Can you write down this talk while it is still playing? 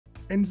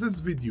In this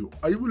video,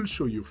 I will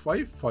show you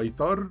 5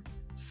 fighters.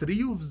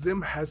 3 of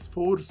them has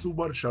 4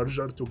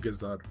 supercharger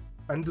together,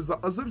 and the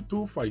other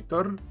 2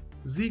 fighter,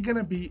 they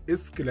gonna be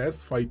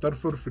S-class fighter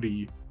for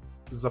free.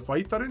 The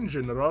fighter in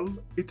general,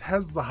 it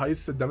has the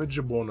highest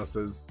damage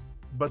bonuses,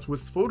 but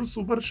with 4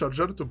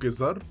 supercharger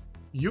together,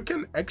 you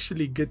can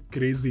actually get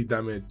crazy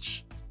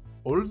damage.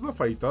 All the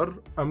fighter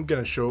I'm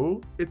gonna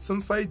show, it's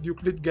inside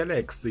Euclid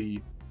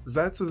Galaxy,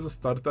 that's the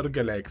starter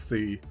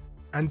galaxy.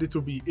 And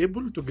to be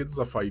able to get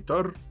the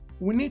fighter,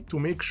 we need to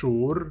make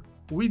sure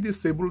we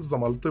disable the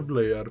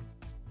multiplayer.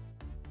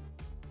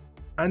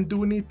 And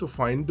we need to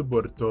find the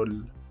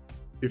portal.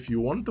 If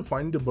you want to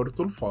find the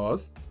portal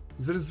fast,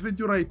 there is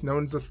video right now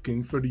on the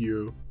screen for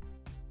you.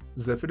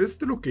 The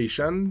first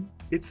location,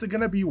 it's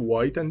gonna be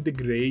white and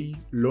grey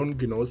long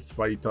nose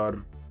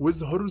fighter with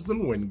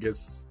horizon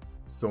wings.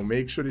 So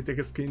make sure you take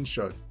a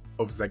screenshot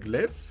of the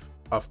glyph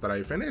after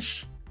I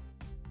finish.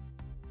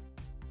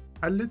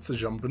 And let's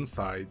jump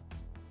inside.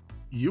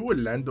 You will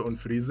land on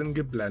freezing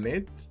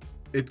planet,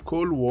 it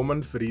called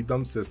Woman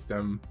Freedom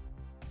System.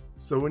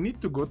 So we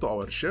need to go to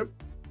our ship,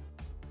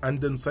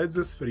 and inside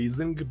this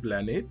freezing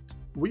planet,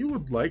 we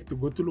would like to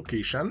go to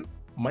location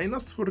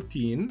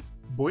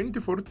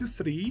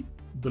 -14.43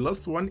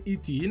 plus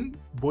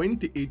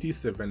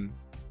 118.87.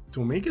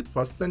 To make it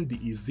fast and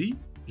easy,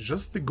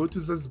 just go to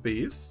the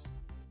space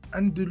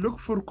and look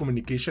for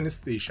communication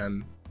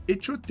station.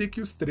 It should take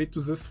you straight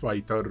to this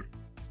fighter.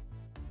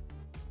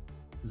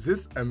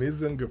 This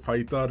amazing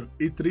fighter,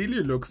 it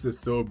really looks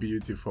so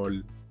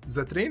beautiful.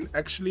 The train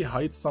actually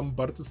hides some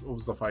parts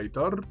of the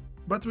fighter,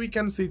 but we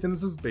can see it in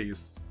the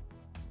space.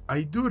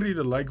 I do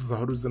really like the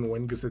horizon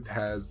wings it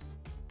has.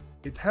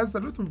 It has a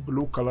lot of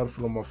blue color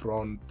from the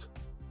front.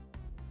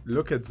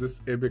 Look at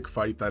this epic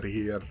fighter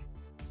here.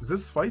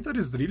 This fighter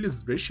is really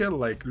special,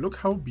 like look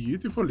how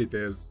beautiful it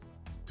is.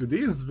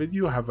 Today's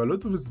video have a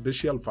lot of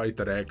special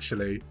fighter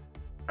actually,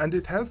 and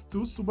it has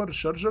 2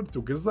 supercharger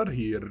together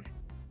here.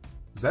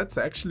 That's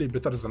actually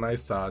better than I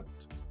thought.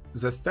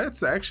 The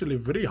stats are actually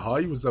very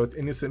high without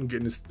anything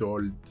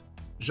installed,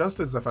 just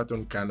as a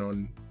photon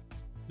cannon.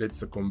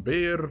 Let's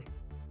compare,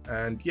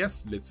 and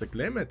yes, let's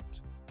claim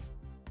it.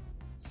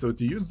 So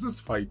to use this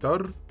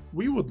fighter,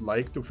 we would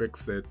like to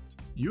fix it.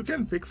 You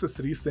can fix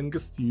 3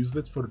 things to use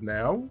it for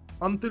now,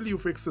 until you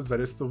fix the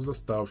rest of the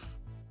stuff.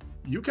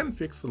 You can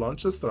fix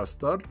launch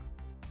thruster,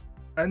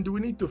 and we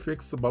need to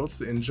fix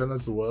pulse engine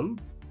as well,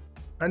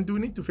 and we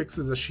need to fix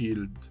the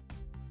shield.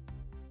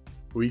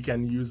 We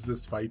can use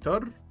this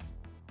fighter.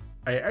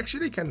 I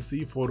actually can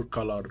see 4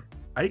 color.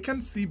 I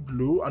can see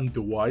blue and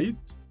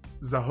white.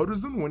 The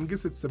horizon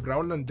wings, it's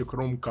brown and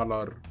chrome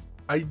color.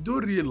 I do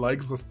really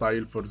like the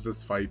style for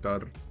this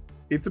fighter.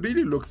 It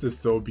really looks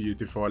so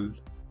beautiful.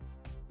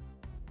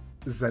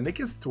 The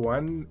next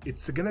one,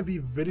 it's gonna be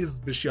very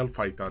special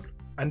fighter.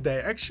 And I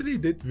actually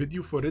did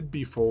video for it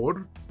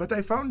before, but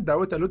I found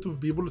out a lot of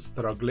people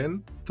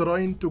struggling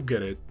trying to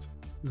get it.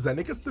 The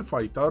next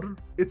fighter,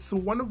 it's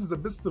one of the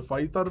best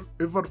fighter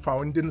ever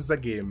found in the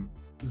game.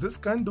 This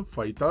kind of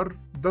fighter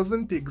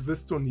doesn't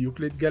exist on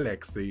Euclid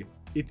Galaxy,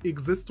 it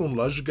exists on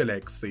Large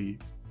Galaxy.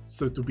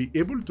 So to be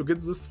able to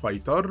get this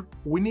fighter,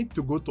 we need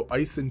to go to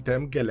Ice and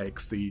Time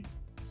Galaxy.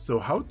 So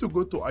how to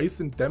go to Ice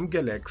and Time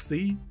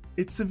Galaxy?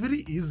 It's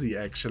very easy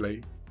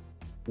actually.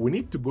 We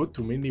need to go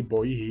to Mini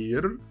Boy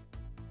here,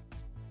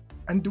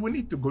 and we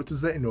need to go to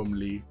the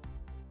anomaly.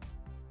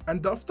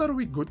 And after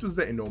we go to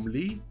the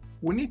anomaly,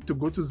 we need to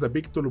go to the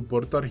big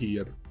teleporter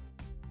here.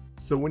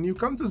 So when you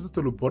come to the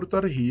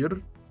teleporter here,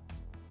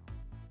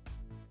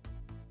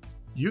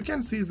 you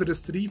can see there is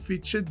 3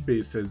 featured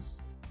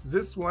bases.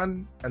 This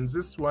one, and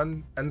this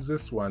one, and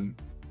this one.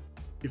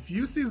 If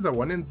you see the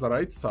one in the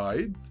right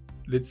side,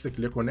 let's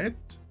click on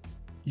it.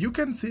 You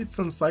can see it's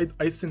inside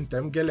Ice and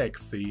Time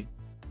Galaxy,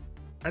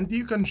 and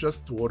you can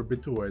just warp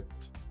to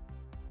it.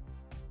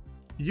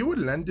 You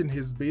will land in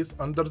his base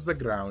under the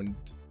ground,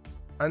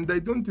 and I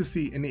don't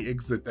see any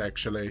exit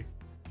actually.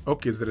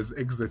 Okay, there is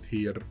exit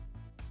here.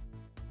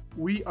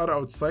 We are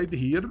outside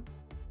here.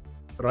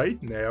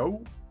 Right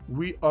now,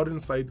 we are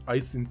inside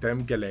Ice and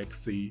Time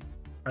Galaxy.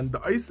 And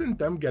the Ice and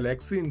Time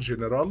Galaxy in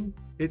general,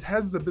 it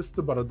has the best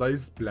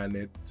paradise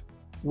planet.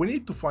 We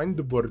need to find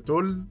the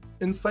portal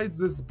inside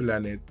this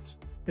planet,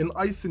 in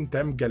Ice and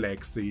Time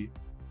Galaxy.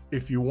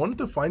 If you want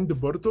to find the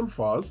portal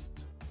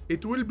fast,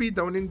 it will be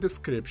down in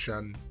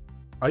description.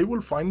 I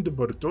will find the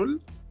portal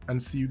and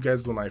see you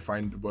guys when I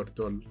find the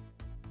portal.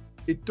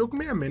 It took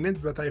me a minute,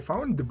 but I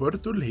found the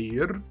portal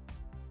here.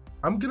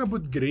 I'm gonna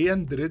put grey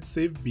and red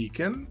save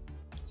beacon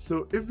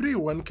so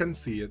everyone can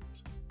see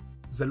it.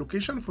 The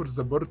location for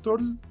the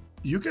portal,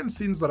 you can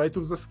see in the right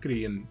of the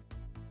screen.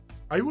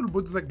 I will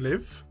put the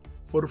glyph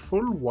for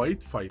full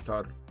white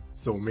fighter,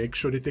 so make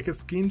sure you take a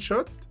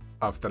screenshot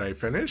after I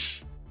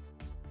finish.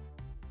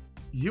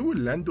 You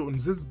will land on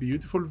this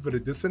beautiful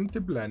viridescent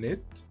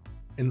planet.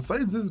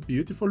 Inside this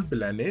beautiful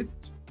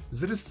planet,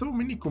 there is so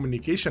many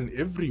communication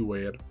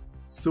everywhere.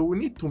 So we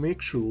need to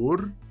make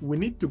sure we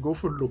need to go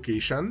for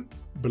location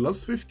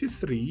plus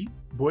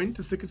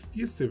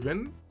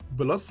 53.67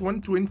 plus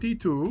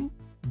 122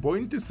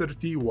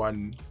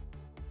 0.31.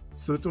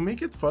 So to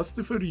make it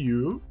fast for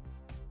you,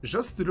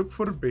 just look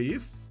for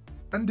base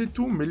and the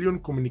 2 million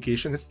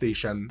communication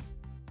station.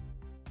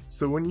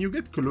 So when you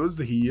get close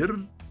here,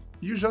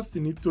 you just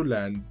need to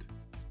land.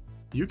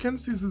 You can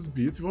see this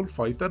beautiful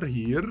fighter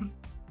here,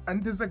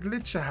 and there's a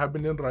glitch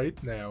happening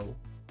right now.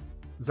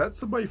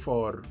 That's by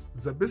far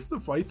the best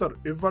fighter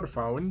ever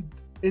found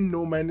in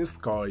No Man's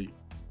Sky.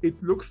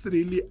 It looks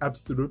really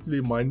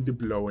absolutely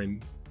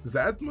mind-blowing.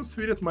 The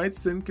atmosphere, it might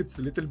think it's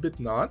a little bit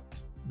not,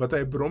 but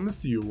I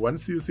promise you,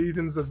 once you see it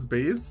in the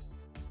space,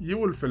 you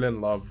will fall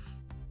in love.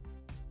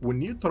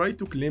 When you try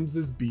to claim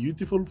this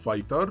beautiful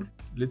fighter,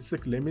 let's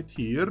claim it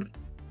here,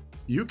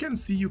 you can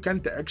see you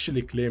can't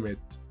actually claim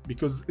it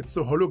because it's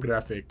a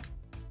holographic.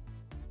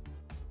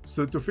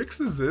 So to fix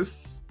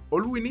this,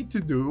 all we need to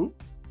do,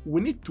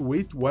 we need to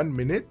wait 1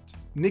 minute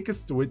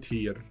next to it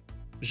here.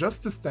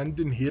 Just stand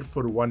in here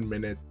for 1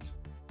 minute.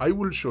 I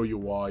will show you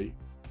why.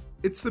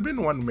 It's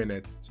been 1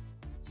 minute.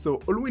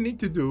 So all we need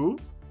to do,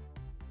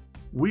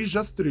 we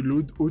just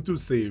reload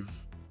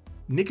autosave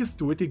next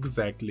to it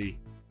exactly.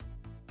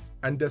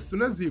 And as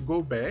soon as you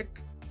go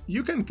back,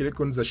 you can click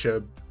on the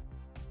ship.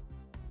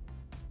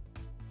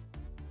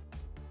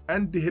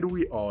 And here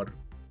we are.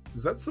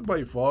 That's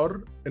by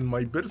far, in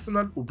my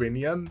personal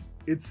opinion,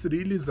 it's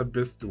really the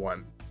best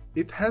one.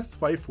 It has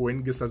 5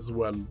 wings as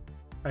well.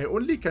 I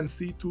only can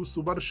see 2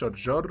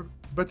 Supercharger,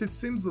 but it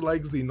seems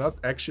like they're not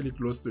actually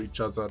close to each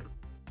other.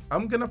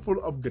 I'm gonna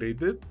full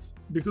upgrade it,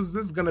 because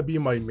this is gonna be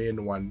my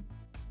main one.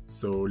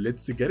 So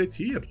let's get it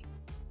here.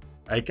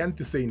 I can't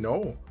say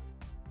no.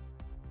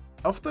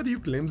 After you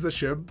claim the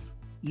ship,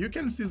 you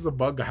can see the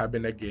bug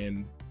happen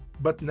again,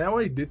 but now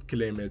I did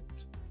claim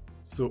it.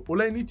 So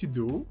all I need to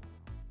do,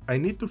 I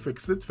need to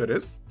fix it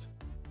first.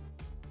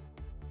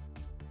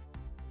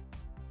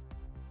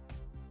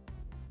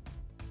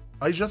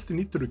 I just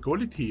need to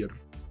recall it here,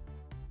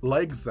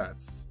 like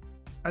that,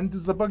 and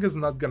the bug is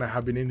not gonna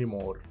happen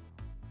anymore,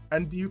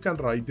 and you can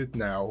ride it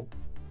now.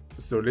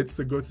 So let's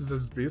go to the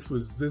space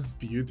with this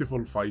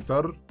beautiful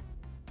fighter.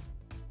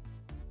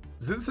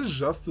 This is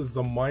just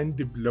the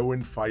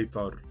mind-blowing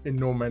fighter in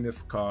No Man's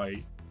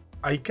Sky.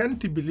 I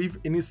can't believe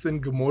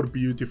anything more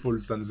beautiful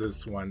than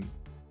this one.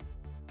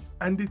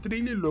 And it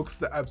really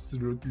looks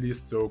absolutely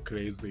so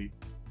crazy.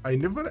 I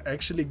never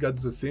actually got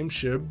the same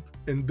ship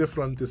in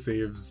different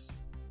saves.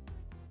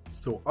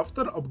 So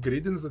after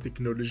upgrading the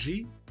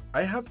technology,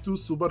 I have 2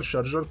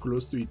 Supercharger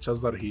close to each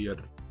other here.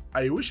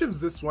 I wish if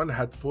this one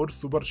had 4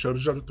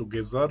 Supercharger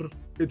together,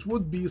 it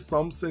would be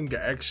something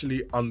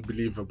actually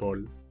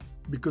unbelievable.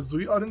 Because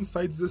we are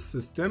inside this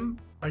system,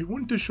 I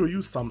want to show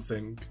you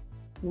something.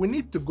 We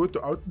need to go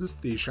to Outlaw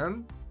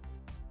Station,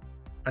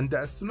 and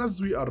as soon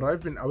as we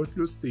arrive in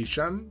Outlaw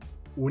Station,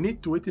 we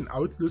need to wait in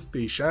Outlaw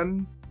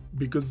Station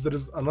because there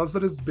is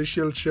another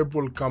special ship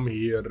will come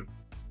here.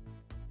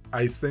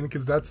 I think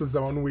that's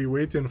the one we're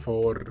waiting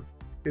for.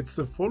 It's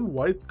a full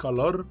white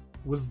color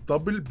with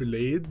double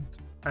blade,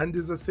 and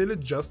the sail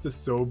just is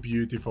so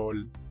beautiful.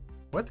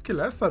 What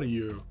class are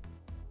you?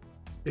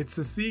 It's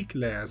a C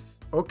class.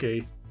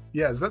 Okay,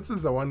 yeah, that's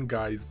the one,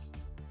 guys.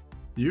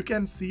 You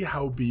can see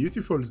how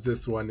beautiful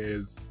this one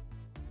is.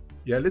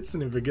 Yeah, let's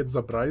navigate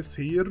the price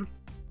here,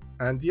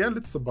 and yeah,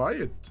 let's buy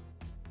it.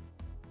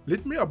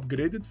 Let me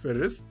upgrade it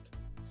first,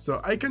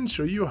 so I can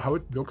show you how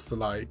it looks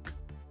like.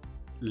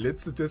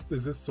 Let's test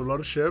this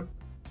solar ship,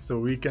 so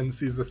we can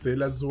see the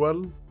sail as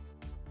well.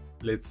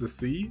 Let's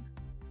see.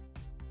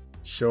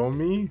 Show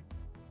me.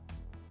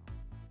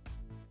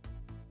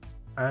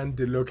 And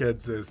look at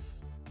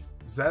this.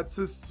 That's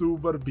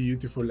super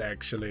beautiful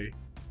actually.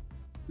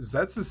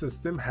 That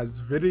system has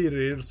very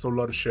rare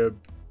solar ship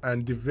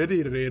and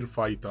very rare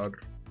fighter.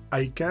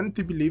 I can't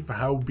believe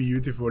how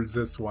beautiful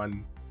this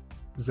one.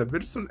 The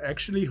person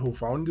actually who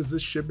found this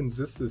ship in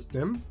this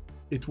system,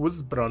 it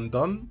was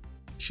Brandon.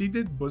 She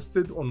did post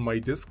it on my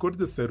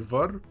Discord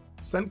server.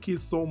 Thank you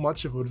so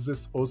much for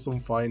this awesome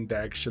find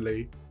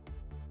actually.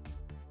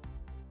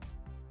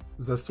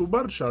 The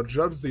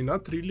Superchargers are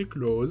not really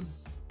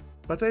close,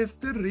 but I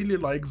still really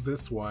like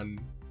this one.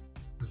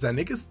 The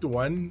next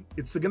one,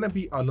 it's gonna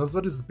be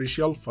another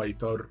special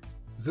fighter.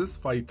 This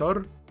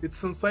fighter,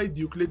 it's inside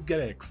Euclid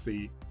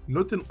Galaxy,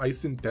 not in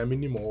Icing Tam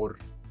anymore.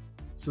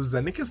 So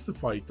the next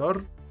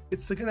fighter,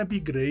 it's gonna be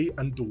grey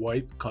and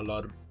white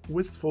color,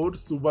 with 4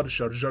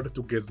 Supercharger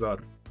together.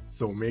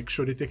 So make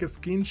sure you take a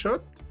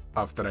screenshot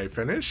after I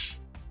finish.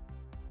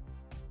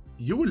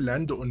 You will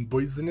land on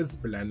Poisonous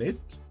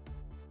Planet.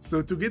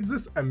 So to get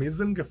this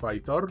amazing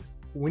fighter,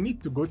 we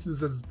need to go to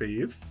the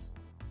space,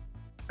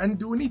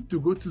 and we need to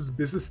go to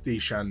Space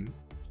Station.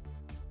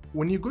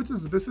 When you go to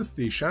Space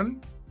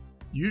Station,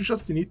 you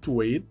just need to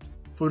wait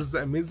for the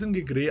amazing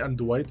grey and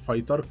white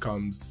fighter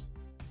comes.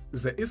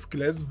 The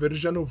S-Class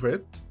version of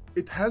it,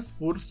 it has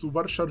 4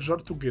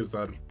 Supercharger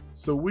together,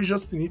 so we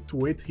just need to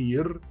wait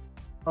here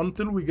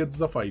until we get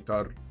the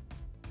fighter.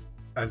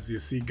 As you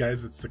see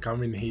guys, it's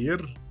coming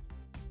here.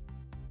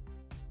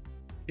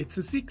 It's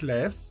a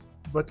C-Class,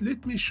 but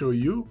let me show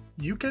you,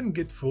 you can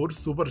get 4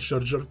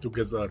 Supercharger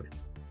together.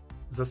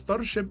 The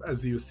starship,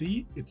 as you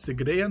see, it's a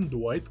gray and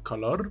white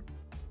color.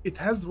 It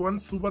has one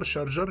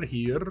supercharger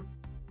here,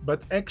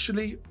 but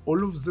actually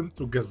all of them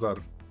together.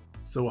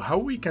 So how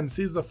we can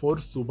see the 4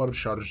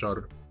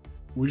 supercharger?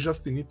 We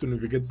just need to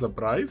navigate the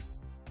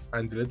price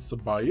and let's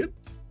buy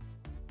it.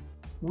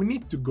 We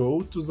need to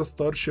go to the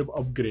starship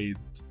upgrade,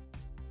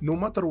 no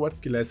matter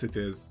what class it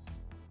is.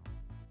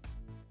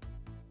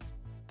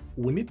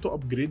 We need to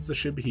upgrade the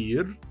ship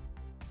here.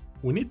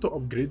 We need to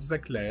upgrade the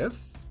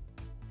class,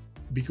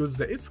 because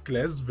the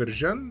S-class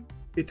version,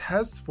 it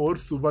has 4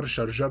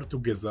 supercharger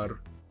together.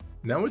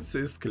 Now it's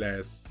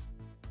S-class.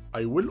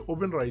 I will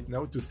open right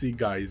now to see,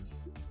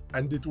 guys,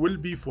 and it will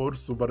be 4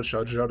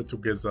 supercharger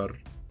together.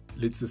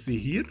 Let's see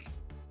here.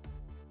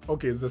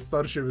 Okay, the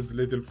starship is a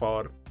little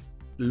far.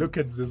 Look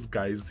at this,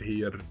 guys,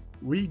 here.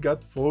 We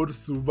got 4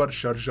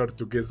 supercharger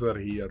together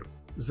here.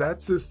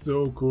 That's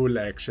so cool,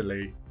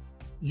 actually.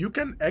 You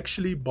can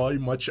actually buy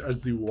much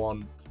as you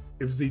want.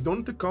 If they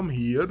don't come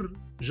here,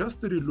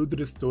 just reload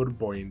restore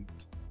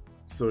point.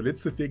 So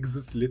let's take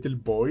this little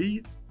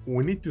boy.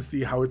 We need to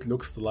see how it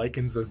looks like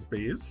in the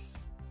space.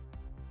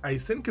 I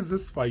think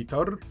this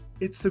fighter,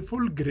 it's a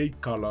full gray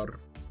color.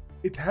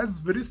 It has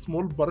very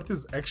small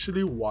parts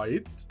actually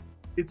white.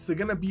 It's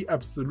gonna be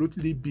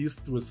absolutely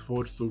beast with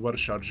 4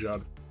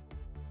 supercharger.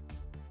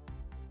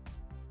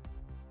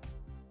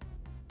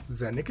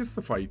 The next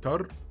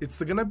fighter,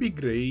 it's gonna be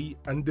gray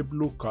and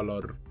blue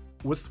color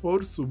with 4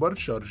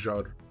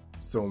 supercharger.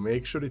 So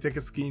make sure you take a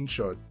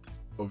screenshot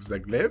of the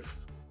glyph.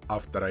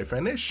 After I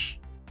finish,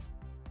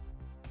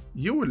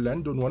 you will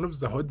land on one of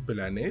the hot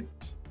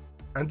planet,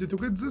 and to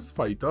get this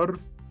fighter,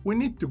 we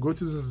need to go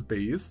to the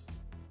space,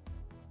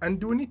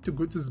 and we need to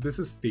go to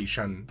space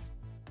station.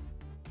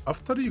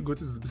 After you go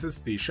to the space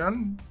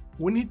station,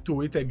 we need to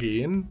wait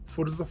again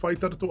for the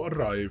fighter to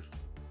arrive.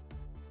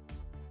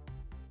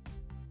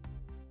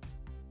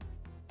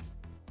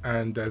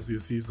 And as you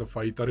see, the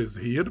fighter is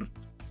here.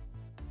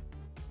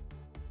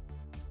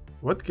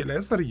 What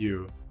class are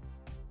you?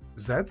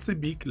 That's a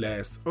B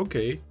class,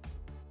 okay.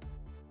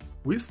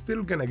 We're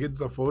still gonna get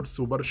the 4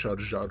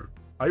 supercharger.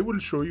 I will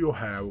show you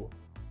how.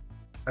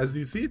 As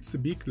you see, it's a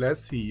B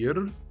class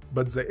here,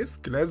 but the S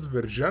class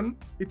version,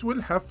 it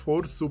will have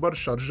 4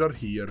 supercharger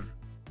here.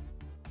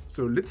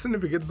 So let's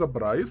navigate the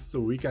price so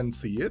we can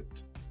see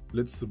it.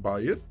 Let's buy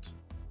it.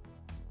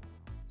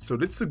 So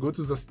let's go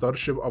to the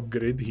starship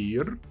upgrade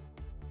here.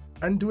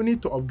 And we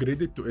need to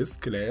upgrade it to S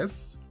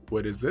class.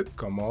 Where is it?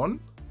 Come on.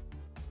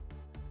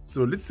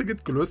 So let's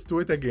get close to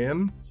it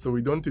again so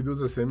we don't do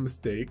the same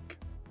mistake.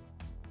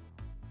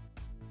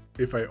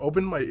 If I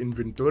open my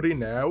inventory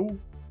now,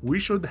 we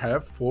should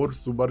have 4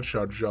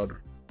 supercharger.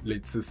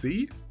 Let's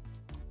see.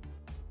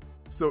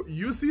 So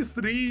you see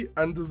 3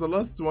 and the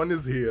last one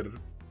is here.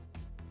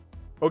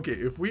 Okay,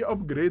 if we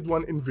upgrade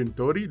one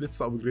inventory,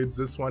 let's upgrade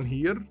this one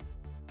here.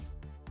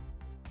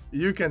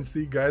 You can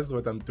see, guys,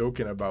 what I'm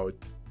talking about.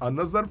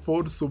 Another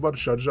 4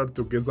 supercharger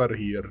together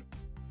here.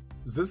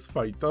 This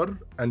fighter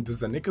and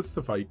the next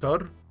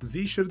fighter,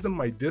 they shared in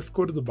my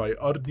Discord by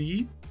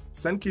RD.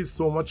 Thank you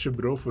so much,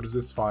 bro, for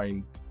this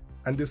find.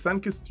 And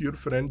thanks to your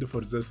friend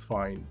for this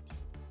find.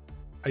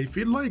 I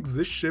feel like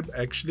this ship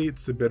actually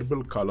it's a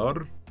purple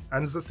color,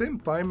 and at the same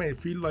time I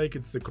feel like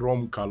it's a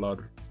chrome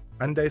color.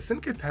 And I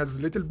think it has a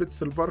little bit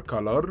silver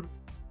color.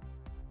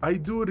 I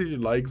do really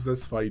like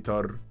this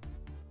fighter.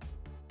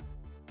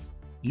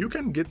 You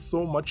can get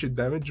so much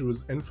damage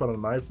with Inferno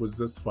Knife with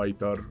this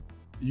fighter.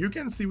 You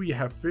can see we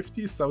have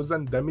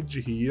 50,000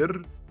 damage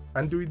here,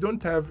 and we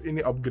don't have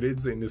any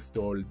upgrades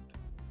installed.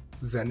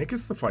 The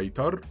next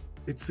fighter,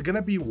 it's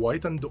gonna be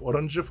white and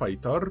orange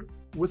fighter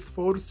with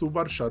 4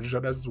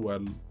 supercharger as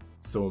well.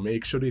 So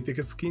make sure you take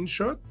a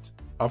screenshot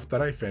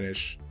after I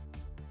finish.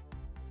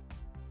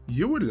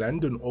 You will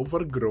land on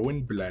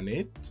overgrown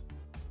planet.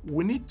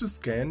 We need to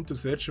scan to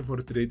search for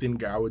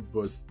trading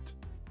outpost.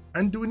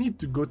 And we need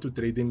to go to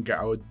trading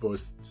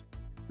outpost.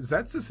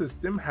 That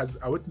system has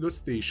outlaw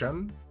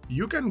station.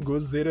 You can go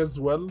there as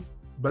well,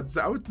 but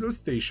the outlaw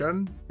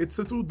station, it's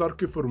too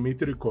dark for me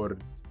to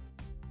record.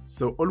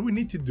 So all we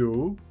need to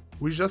do,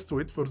 we just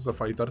wait for the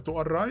fighter to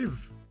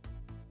arrive.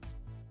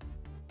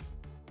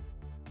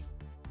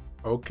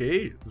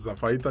 Okay, the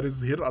fighter is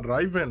here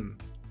arriving.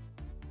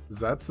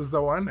 That's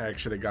the one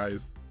actually,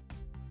 guys.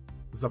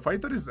 The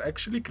fighter is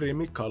actually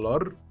creamy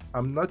color.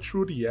 I'm not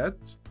sure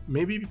yet,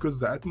 maybe because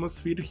the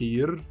atmosphere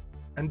here,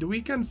 and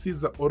we can see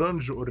the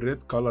orange or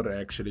red color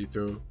actually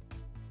too.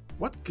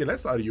 What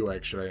class are you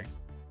actually?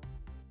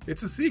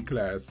 It's a C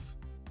class.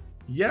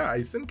 Yeah,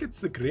 I think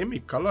it's a creamy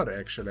color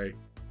actually.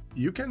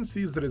 You can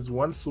see there is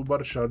one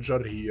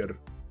supercharger here,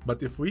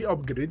 but if we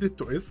upgrade it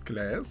to S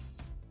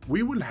class,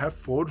 we will have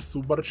 4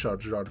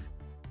 supercharger.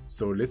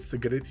 So let's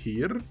get it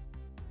here.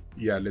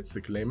 Yeah, let's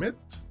claim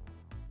it.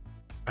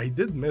 I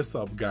did mess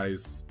up,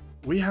 guys.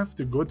 We have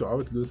to go to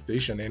outlaw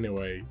station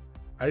anyway.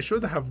 I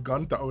should have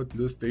gone to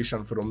outlaw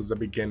station from the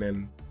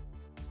beginning.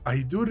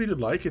 I do really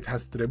like it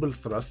has triple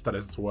thruster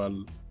as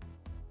well.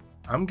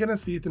 I'm gonna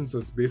see it in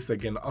the space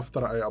again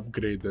after I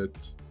upgrade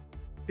it.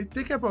 It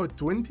takes about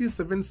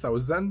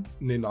 27,000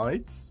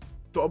 nanites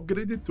to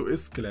upgrade it to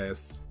S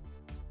class.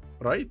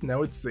 Right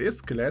now it's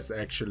S class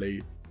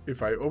actually.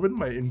 If I open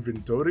my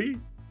inventory,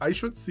 I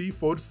should see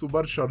 4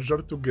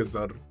 Supercharger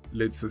together.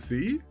 Let's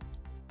see.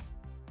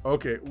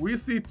 Okay, we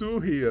see 2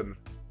 here.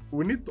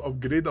 We need to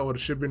upgrade our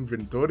ship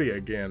inventory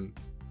again.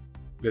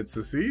 Let's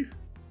see.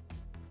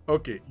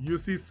 Okay, you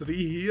see 3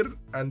 here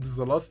and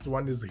the last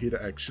one is here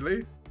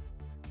actually.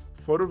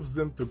 4 of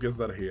them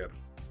together here.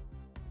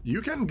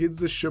 You can get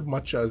this ship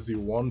much as you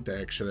want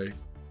actually,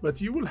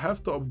 but you will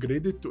have to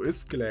upgrade it to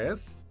S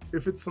class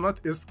if it's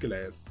not S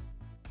class.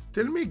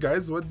 Tell me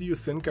guys, what do you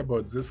think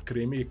about this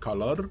creamy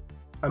color?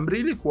 I'm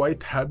really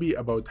quite happy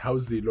about how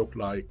they look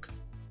like.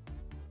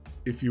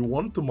 If you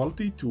want a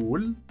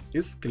multi-tool,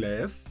 S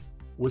class,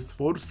 with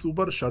 4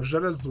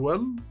 Supercharger as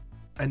well,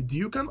 and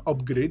you can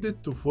upgrade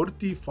it to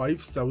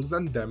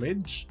 45,000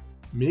 damage,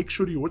 make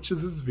sure you watch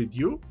this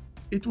video,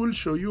 it will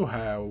show you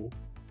how.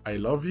 I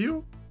love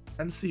you,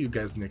 and see you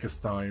guys next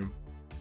time.